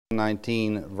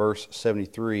19, verse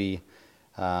 73,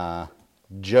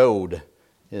 Jod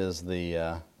is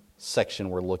the section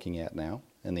we're looking at now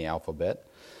in the alphabet.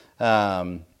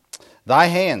 Thy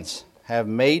hands have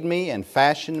made me and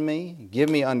fashioned me. Give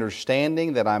me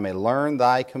understanding that I may learn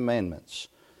thy commandments.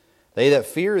 They that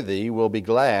fear thee will be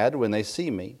glad when they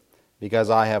see me, because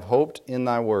I have hoped in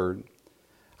thy word.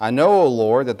 I know, O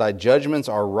Lord, that thy judgments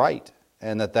are right,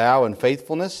 and that thou in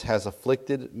faithfulness hast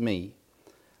afflicted me.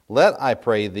 Let, I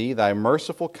pray thee, thy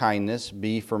merciful kindness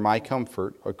be for my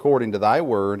comfort, according to thy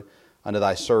word unto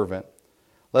thy servant.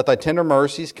 Let thy tender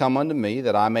mercies come unto me,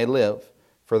 that I may live,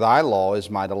 for thy law is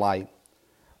my delight.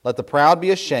 Let the proud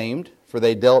be ashamed, for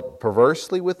they dealt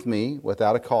perversely with me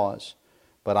without a cause.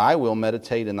 But I will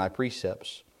meditate in thy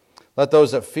precepts. Let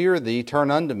those that fear thee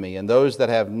turn unto me, and those that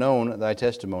have known thy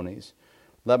testimonies.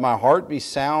 Let my heart be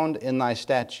sound in thy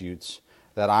statutes,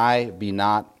 that I be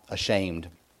not ashamed.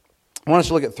 I want us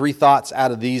to look at three thoughts out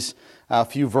of these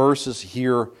few verses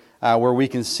here where we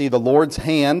can see the Lord's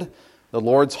hand, the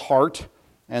Lord's heart,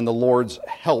 and the Lord's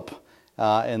help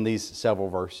in these several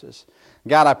verses.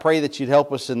 God, I pray that you'd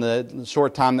help us in the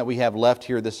short time that we have left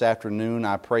here this afternoon.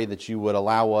 I pray that you would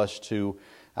allow us to,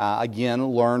 again,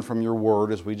 learn from your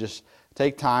word as we just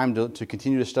take time to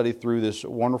continue to study through this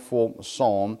wonderful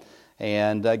psalm.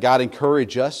 And God,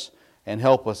 encourage us and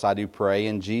help us, I do pray.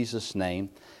 In Jesus'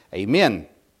 name, amen.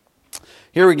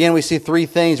 Here again we see three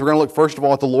things. We're going to look first of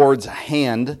all at the Lord's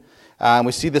hand.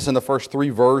 We see this in the first three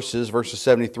verses, verses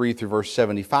 73 through verse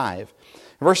 75.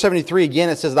 In verse 73 again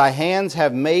it says, Thy hands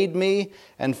have made me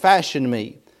and fashioned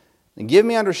me. And give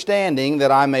me understanding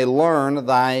that I may learn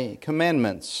thy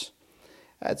commandments.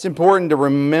 It's important to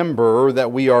remember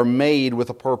that we are made with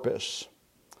a purpose.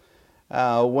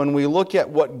 When we look at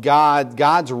what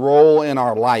God's role in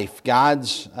our life,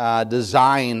 God's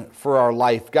design for our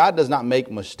life, God does not make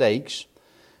mistakes.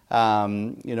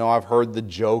 I've heard the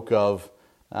joke of,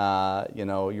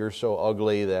 you're so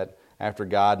ugly that after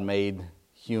God made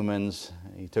humans,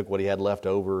 He took what He had left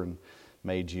over and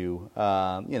made you.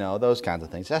 Those kinds of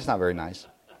things. That's not very nice.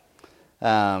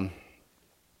 But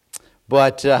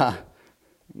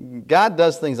God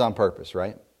does things on purpose,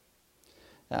 right?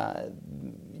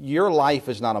 Your life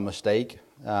is not a mistake.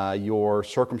 Your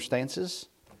circumstances,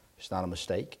 it's not a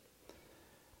mistake.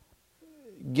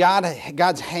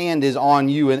 God's hand is on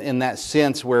you in that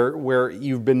sense where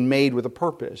you've been made with a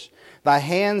purpose. Thy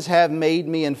hands have made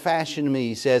me and fashioned me,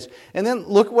 he says. And then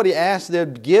look what he asks there,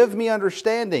 give me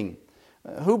understanding.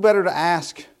 Who better to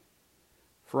ask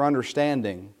for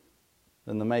understanding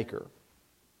than the Maker?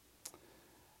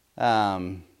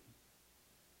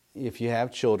 If you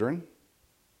have children,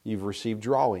 you've received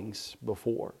drawings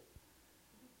before.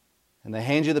 And they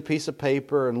hand you the piece of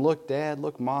paper and look, Dad,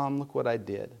 look, Mom, look what I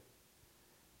did.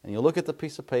 And you look at the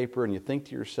piece of paper and you think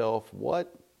to yourself,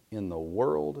 what in the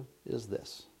world is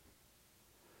this?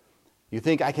 You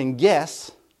think I can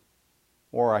guess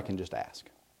or I can just ask.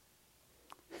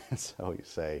 So you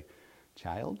say,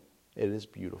 child, it is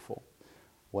beautiful.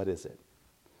 What is it?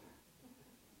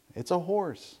 It's a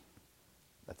horse.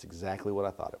 That's exactly what I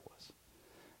thought it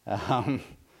was.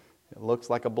 It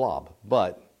looks like a blob,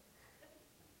 but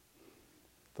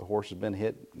the horse has been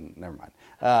hit. Never mind.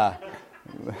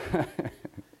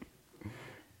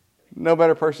 No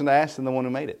better person to ask than the one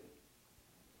who made it.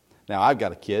 Now, I've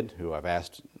got a kid who I've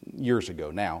asked years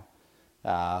ago now,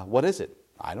 what is it?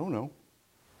 I don't know.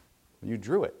 You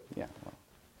drew it. Yeah. Well,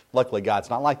 luckily, God's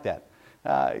not like that.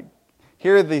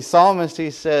 Here the psalmist,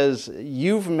 he says,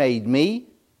 you've made me.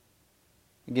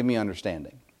 Give me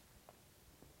understanding.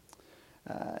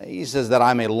 He says that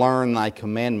I may learn thy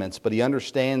commandments, but he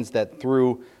understands that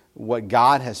through what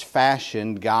God has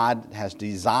fashioned, God has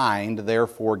designed,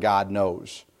 therefore God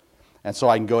knows. And so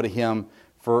I can go to him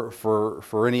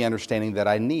for any understanding that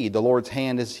I need. The Lord's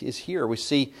hand is here. We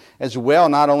see as well,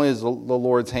 not only has the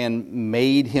Lord's hand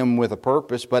made him with a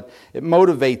purpose, but it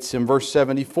motivates him. Verse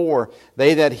 74,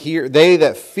 they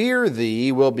that fear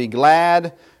thee will be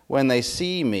glad when they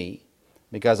see me,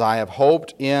 because I have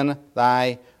hoped in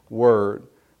thy word.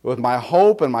 With my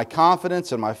hope and my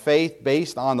confidence and my faith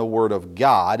based on the word of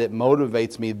God, it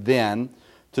motivates me then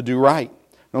to do right.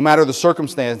 No matter the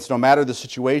circumstance, no matter the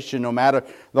situation, no matter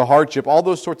the hardship, all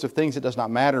those sorts of things, it does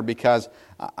not matter because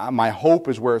my hope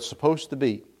is where it's supposed to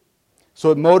be.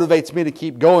 So it motivates me to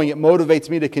keep going. It motivates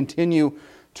me to continue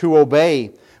to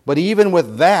obey. But even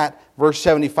with that, verse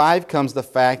 75 comes the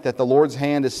fact that the Lord's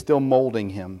hand is still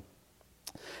molding him.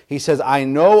 He says, I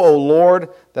know, O Lord,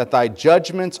 that thy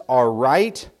judgments are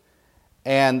right,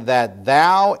 and that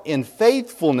thou in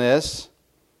faithfulness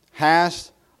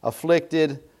hast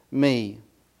afflicted me.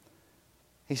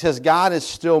 He says God is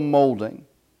still molding.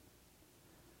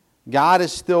 God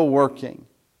is still working.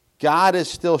 God is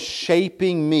still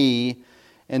shaping me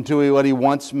into what He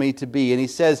wants me to be. And He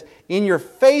says, in your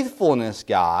faithfulness,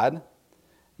 God,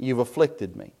 you've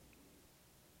afflicted me.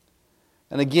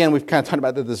 And again, we've kind of talked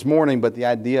about that this morning, but the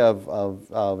idea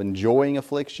of enjoying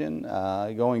affliction,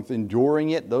 enduring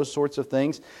it, those sorts of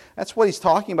things, that's what He's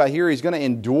talking about here. He's going to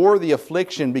endure the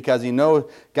affliction because He knows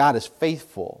God is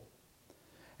faithful.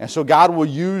 And so God will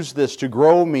use this to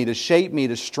grow me, to shape me,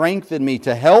 to strengthen me,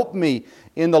 to help me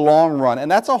in the long run. And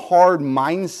that's a hard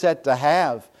mindset to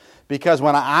have, because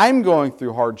when I'm going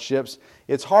through hardships,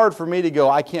 it's hard for me to go,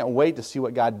 I can't wait to see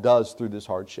what God does through this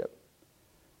hardship.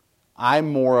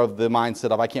 I'm more of the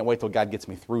mindset of, I can't wait till God gets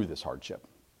me through this hardship.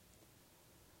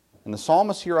 And the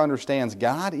psalmist here understands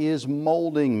God is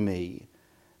molding me,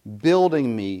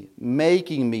 building me,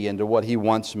 making me into what He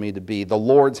wants me to be. The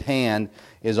Lord's hand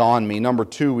is on me. Number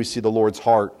 2, we see the Lord's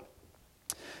heart.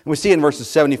 And we see in verses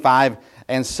 75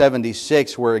 and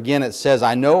 76, where again it says,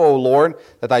 I know, O Lord,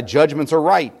 that Thy judgments are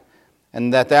right,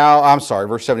 and that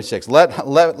verse 76.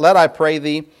 Let I pray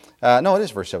Thee, no, it is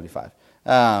verse 75.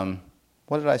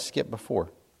 What did I skip before?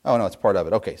 Oh, no, it's part of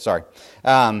it. Okay, sorry.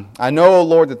 I know, O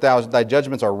Lord, that Thy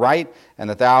judgments are right, and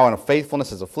that Thou in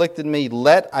faithfulness hast afflicted me.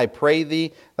 Let, I pray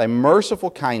Thee, Thy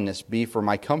merciful kindness be for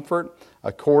my comfort,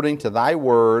 according to Thy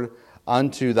word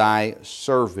unto Thy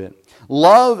servant.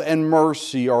 Love and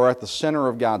mercy are at the center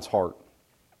of God's heart.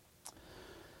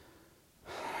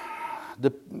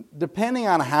 Depending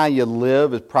on how you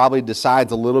live, it probably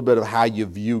decides a little bit of how you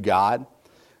view God.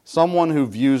 Someone who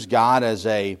views God as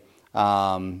a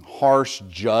harsh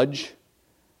judge,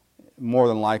 more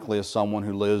than likely is someone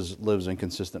who lives in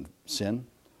consistent sin.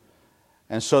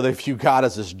 And so they view God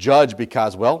as this judge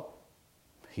because, well,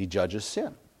 He judges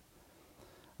sin.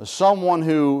 Someone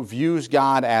who views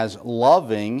God as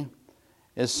loving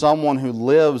is someone who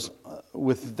lives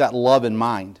with that love in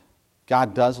mind.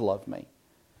 God does love me.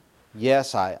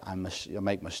 Yes, I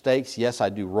make mistakes. Yes, I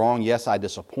do wrong. Yes, I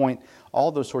disappoint.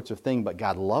 All those sorts of things, but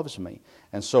God loves me.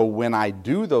 And so when I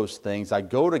do those things, I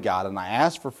go to God and I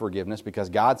ask for forgiveness because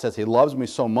God says He loves me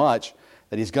so much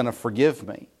that He's going to forgive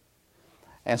me.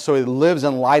 And so He lives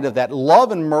in light of that.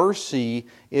 Love and mercy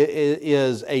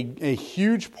is a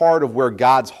huge part of where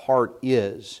God's heart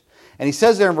is. And He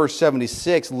says there in verse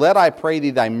 76, let I pray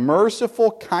Thee Thy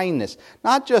merciful kindness,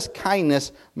 not just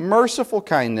kindness, merciful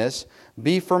kindness,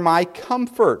 be for my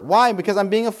comfort. Why? Because I'm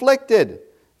being afflicted.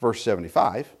 Verse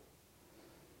 75.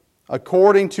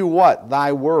 According to what?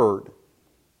 Thy word.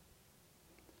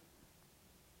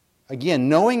 Again,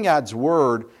 knowing God's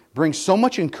word brings so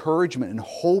much encouragement and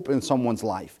hope in someone's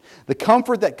life. The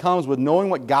comfort that comes with knowing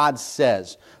what God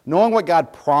says, knowing what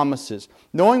God promises,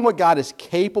 knowing what God is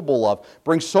capable of,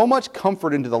 brings so much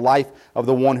comfort into the life of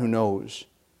the one who knows.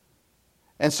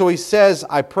 And so he says,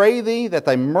 I pray Thee that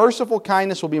Thy merciful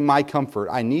kindness will be my comfort.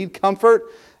 I need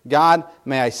comfort. God,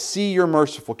 may I see Your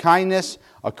merciful kindness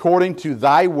according to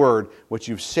Thy word, which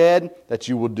You've said that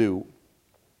You will do.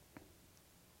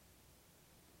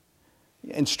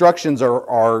 Instructions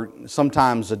are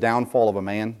sometimes a downfall of a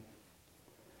man.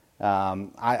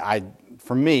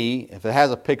 For me, if it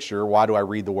has a picture, why do I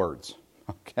read the words?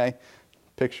 Okay?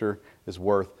 Picture is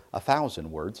worth 1,000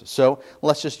 words. So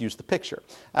let's just use the picture.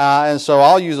 And so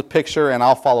I'll use a picture and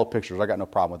I'll follow pictures. I got no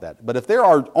problem with that. But if there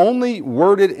are only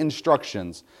worded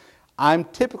instructions, I'm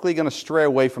typically going to stray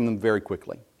away from them very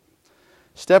quickly.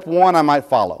 Step 1, I might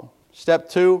follow. Step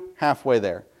 2, halfway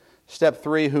there. Step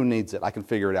 3, who needs it? I can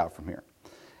figure it out from here.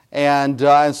 And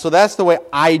so that's the way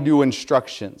I do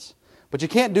instructions. But you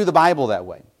can't do the Bible that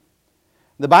way.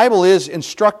 The Bible is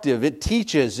instructive. It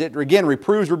teaches. It, again,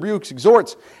 reproves, rebukes,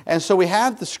 exhorts. And so we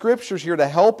have the Scriptures here to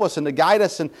help us and to guide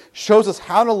us and shows us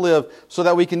how to live so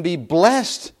that we can be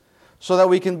blessed, so that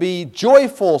we can be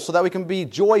joyful, so that we can be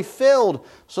joy-filled,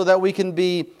 so that we can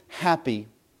be happy.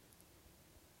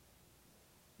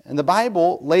 And the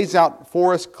Bible lays out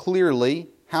for us clearly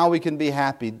how we can be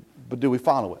happy, but do we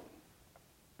follow it?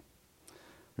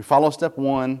 We follow step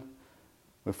 1.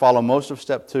 We follow most of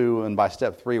step 2, and by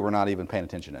step 3, we're not even paying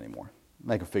attention anymore.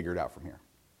 They can figure it out from here.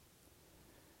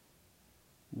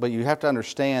 But you have to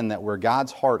understand that where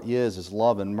God's heart is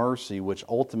love and mercy, which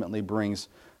ultimately brings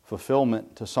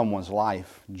fulfillment to someone's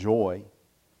life, joy,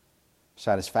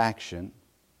 satisfaction.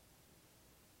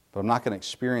 But I'm not going to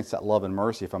experience that love and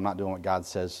mercy if I'm not doing what God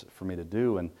says for me to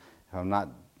do, and if I'm not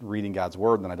reading God's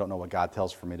Word, then I don't know what God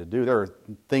tells for me to do. There are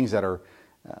things that are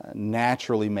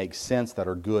naturally make sense that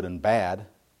are good and bad.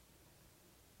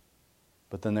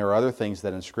 But then there are other things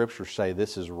that in Scripture say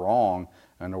this is wrong,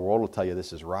 and the world will tell you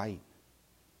this is right.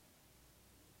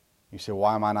 You say,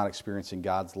 why am I not experiencing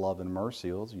God's love and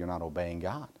mercy? Well, you're not obeying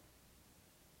God.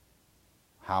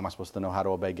 How am I supposed to know how to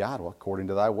obey God? Well, according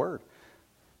to thy word.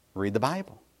 Read the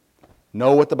Bible.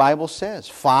 Know what the Bible says.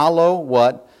 Follow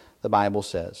what the Bible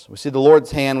says. We see the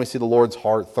Lord's hand, we see the Lord's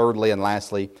heart. Thirdly and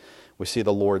lastly, we see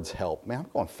the Lord's help. Man, I'm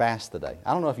going fast today.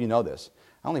 I don't know if you know this.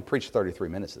 I only preached 33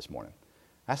 minutes this morning.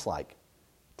 That's like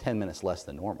 10 minutes less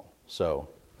than normal. So,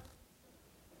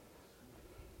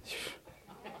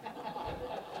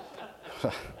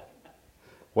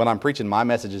 when I'm preaching my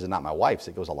messages and not my wife's,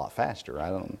 it goes a lot faster. I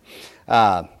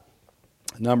don't.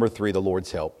 Number 3, the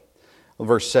Lord's help.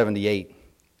 Verse 78.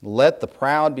 Let the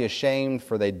proud be ashamed,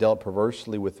 for they dealt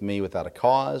perversely with me without a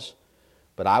cause,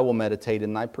 but I will meditate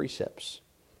in thy precepts.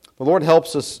 The Lord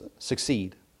helps us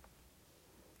succeed.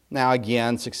 Now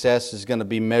again, success is going to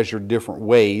be measured different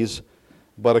ways,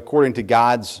 but according to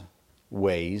God's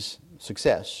ways,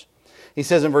 success. He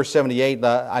says in verse 78,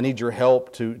 I need your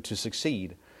help to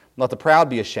succeed. Let the proud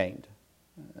be ashamed.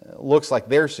 It looks like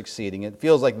they're succeeding. It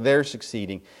feels like they're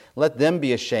succeeding. Let them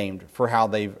be ashamed for how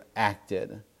they've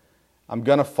acted. I'm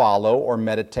going to follow or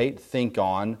meditate, think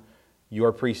on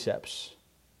your precepts.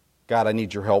 God, I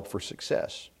need your help for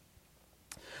success.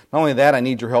 Not only that, I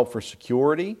need your help for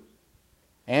security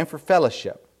and for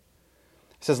fellowship.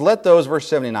 It says, let those, verse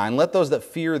 79, let those that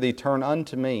fear thee turn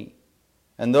unto me,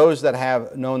 and those that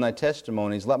have known thy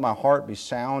testimonies, let my heart be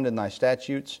sound in thy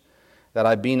statutes, that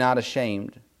I be not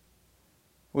ashamed.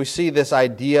 We see this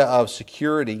idea of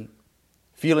security,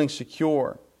 feeling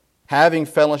secure, having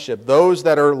fellowship. Those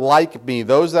that are like me,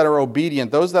 those that are obedient,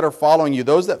 those that are following you,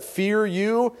 those that fear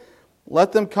you,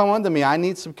 let them come unto me. I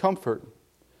need some comfort.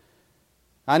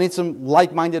 I need some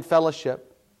like-minded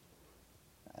fellowship.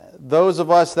 Those of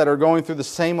us that are going through the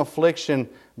same affliction,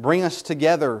 bring us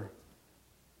together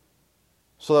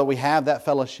so that we have that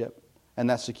fellowship and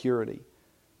that security.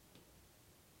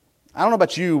 I don't know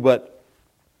about you, but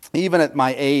even at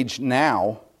my age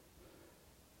now,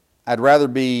 I'd rather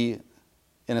be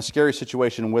in a scary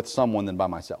situation with someone than by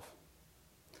myself.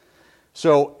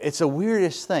 So it's the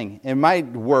weirdest thing. In my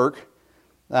work,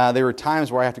 there were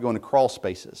times where I have to go into crawl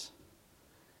spaces.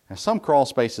 Now, some crawl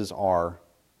spaces are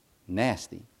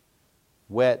nasty,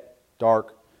 wet,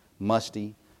 dark,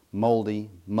 musty, moldy,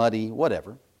 muddy,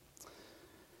 whatever.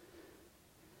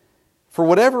 For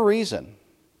whatever reason,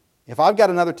 if I've got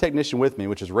another technician with me,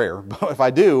 which is rare, but if I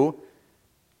do,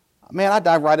 man, I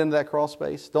dive right into that crawl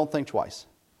space. Don't think twice.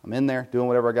 I'm in there doing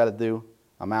whatever I got to do.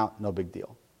 I'm out, no big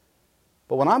deal.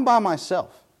 But when I'm by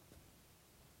myself,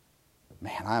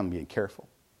 man, I'm being careful.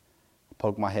 I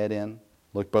poke my head in,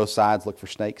 look both sides, look for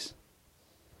snakes.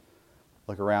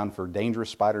 Look around for dangerous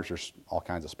spiders. There's all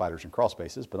kinds of spiders in crawl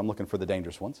spaces, but I'm looking for the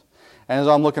dangerous ones. And as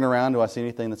I'm looking around, do I see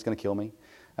anything that's going to kill me?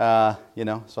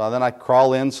 So then I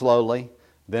crawl in slowly,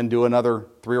 then do another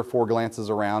 3 or 4 glances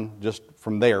around just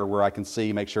from there where I can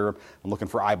see, make sure I'm looking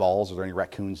for eyeballs. Are there any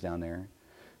raccoons down there?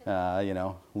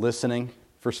 Listening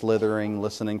for slithering,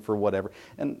 listening for whatever.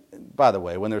 And by the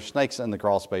way, when there's snakes in the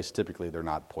crawl space, typically they're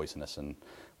not poisonous and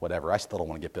whatever. I still don't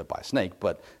want to get bit by a snake,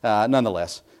 but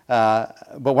nonetheless.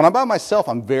 But when I'm by myself,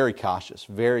 I'm very cautious,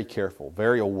 very careful,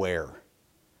 very aware.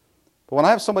 But when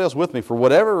I have somebody else with me, for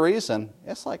whatever reason,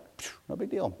 it's like, no big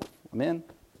deal. I'm in,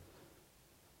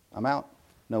 I'm out,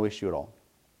 no issue at all.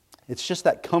 It's just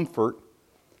that comfort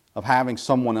of having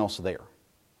someone else there.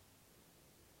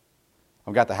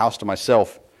 I've got the house to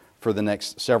myself for the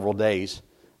next several days,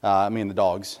 me and the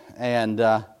dogs. And,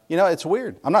 it's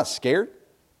weird. I'm not scared,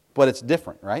 but it's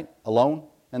different, right? Alone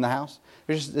in the house.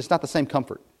 It's not the same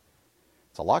comfort.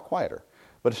 It's a lot quieter,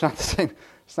 but it's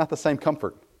not the same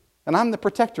comfort. And I'm the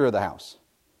protector of the house.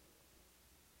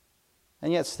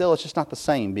 And yet still, it's just not the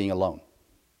same being alone.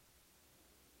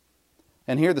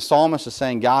 And here the psalmist is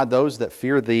saying, God, those that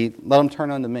fear thee, let them turn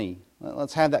unto me.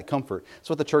 Let's have that comfort. That's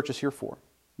what the church is here for.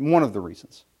 One of the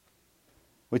reasons.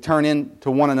 We turn in to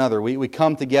one another. We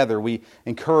come together. We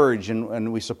encourage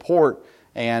and we support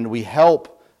and we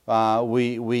help.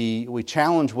 We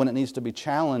challenge when it needs to be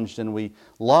challenged, and we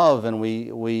love, and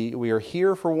we are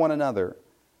here for one another.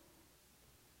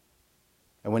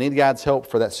 And we need God's help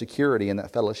for that security and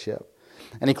that fellowship.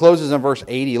 And he closes in verse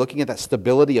 80, looking at that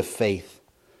stability of faith.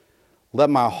 Let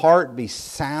my heart be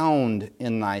sound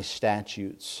in thy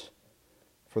statutes,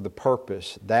 for the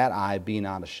purpose that I be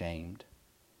not ashamed.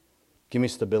 Give me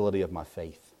stability of my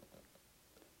faith.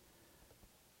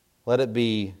 Let it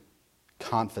be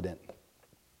confident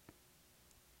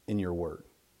in your word.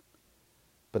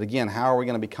 But again, how are we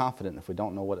going to be confident if we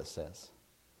don't know what it says?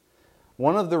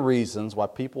 One of the reasons why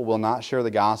people will not share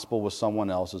the gospel with someone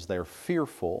else is they're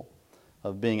fearful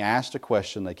of being asked a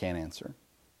question they can't answer.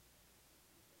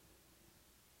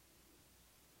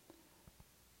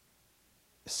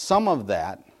 Some of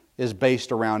that is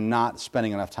based around not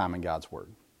spending enough time in God's Word.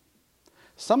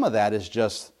 Some of that is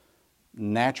just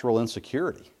natural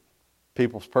insecurity,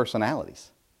 people's personalities.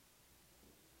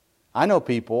 I know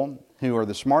people who are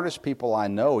the smartest people I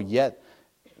know, yet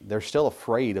they're still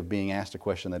afraid of being asked a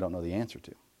question they don't know the answer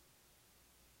to.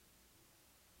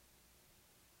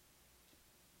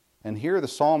 And here the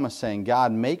psalmist saying,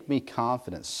 God, make me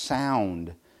confident,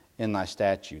 sound in thy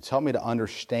statutes. Help me to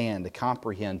understand, to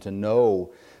comprehend, to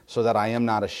know, so that I am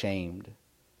not ashamed.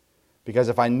 Because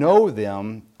if I know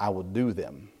them, I will do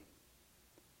them.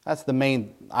 That's the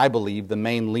main, I believe, the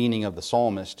main leaning of the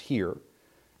psalmist here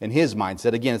in his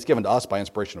mindset. Again, it's given to us by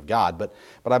inspiration of God, but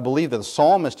I believe that the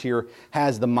psalmist here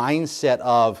has the mindset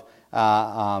of,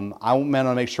 I want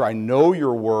to make sure I know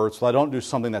your word so I don't do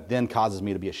something that then causes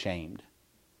me to be ashamed.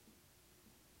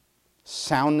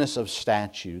 Soundness of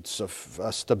statutes, of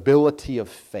stability of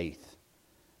faith.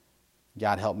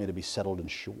 God, help me to be settled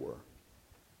and sure.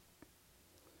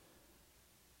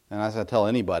 And as I tell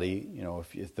anybody,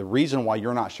 if the reason why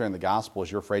you're not sharing the gospel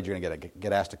is you're afraid you're going to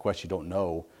get asked a question you don't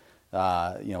know,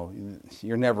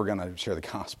 you're never going to share the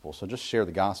gospel. So just share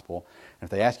the gospel. And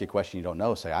if they ask you a question you don't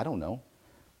know, say, I don't know.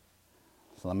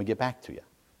 So let me get back to you.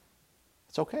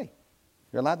 It's okay.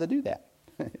 You're allowed to do that.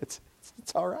 It's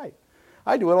all right.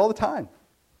 I do it all the time.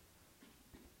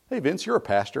 Hey, Vince, you're a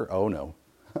pastor. Oh, no.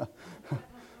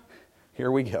 Here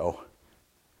we go.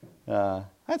 I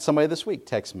had somebody this week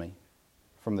text me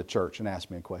from the church and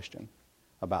ask me a question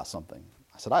about something.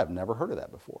 I said, I have never heard of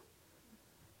that before.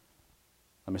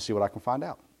 Let me see what I can find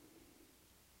out.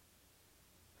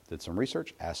 Did some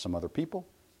research, asked some other people,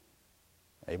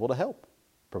 able to help,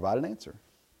 provide an answer.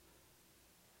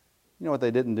 You know what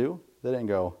they didn't do? They didn't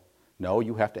go, no,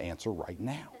 you have to answer right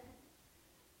now.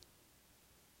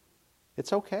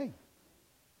 It's okay.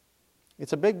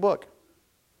 It's a big book.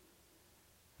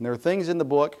 And there are things in the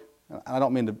book, and I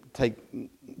don't mean to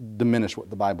diminish what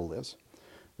the Bible is.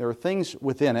 There are things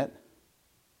within it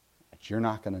that you're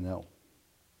not going to know.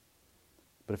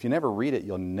 But if you never read it,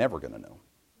 you're never going to know.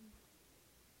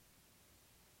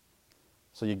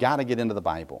 So you got to get into the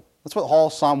Bible. That's what all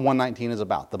Psalm 119 is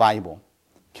about, the Bible,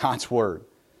 God's Word.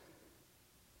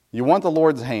 You want the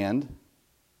Lord's hand.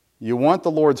 You want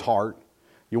the Lord's heart.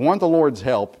 You want the Lord's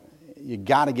help. You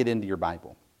got to get into your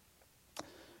Bible.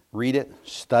 Read it,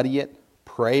 study it,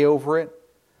 pray over it.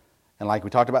 And like we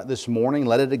talked about this morning,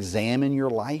 let it examine your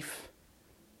life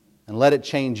and let it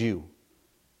change you.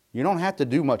 You don't have to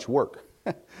do much work.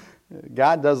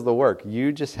 God does the work.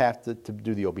 You just have to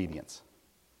do the obedience.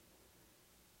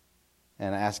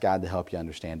 And ask God to help you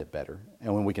understand it better.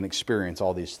 And when we can experience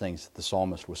all these things that the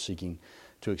psalmist was seeking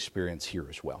to experience here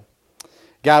as well.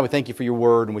 God, we thank you for your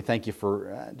word, and we thank you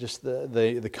for just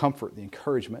the comfort, the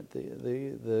encouragement,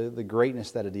 the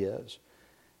greatness that it is.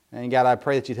 And God, I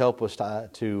pray that you'd help us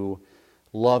to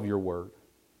love your word,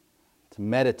 to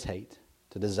meditate,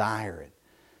 to desire it.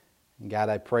 And God,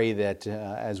 I pray that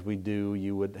as we do,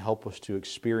 you would help us to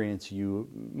experience you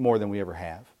more than we ever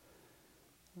have.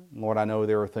 Lord, I know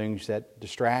there are things that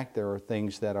distract. There are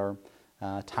things that are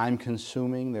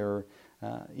time-consuming. There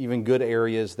are even good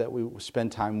areas that we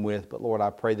spend time with. But Lord, I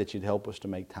pray that you'd help us to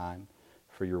make time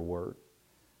for your word.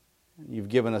 You've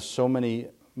given us so many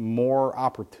more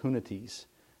opportunities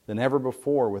than ever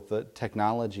before with the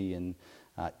technology and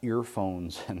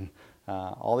earphones and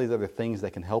all these other things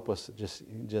that can help us just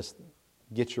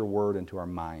get your word into our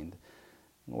mind.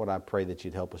 Lord, I pray that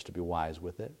you'd help us to be wise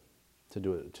with it, to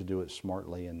do it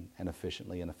smartly and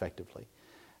efficiently and effectively.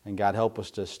 And God, help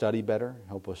us to study better,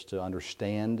 help us to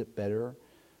understand better,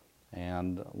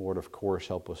 and Lord, of course,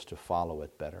 help us to follow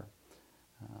it better.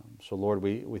 So Lord,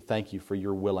 we thank you for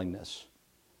your willingness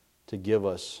to give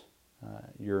us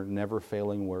your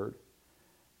never-failing word.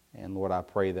 And Lord, I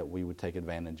pray that we would take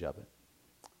advantage of it.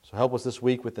 So help us this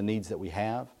week with the needs that we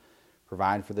have.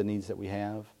 Provide for the needs that we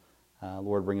have.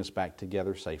 Lord, bring us back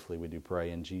together safely, we do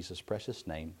pray in Jesus' precious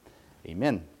name.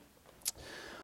 Amen.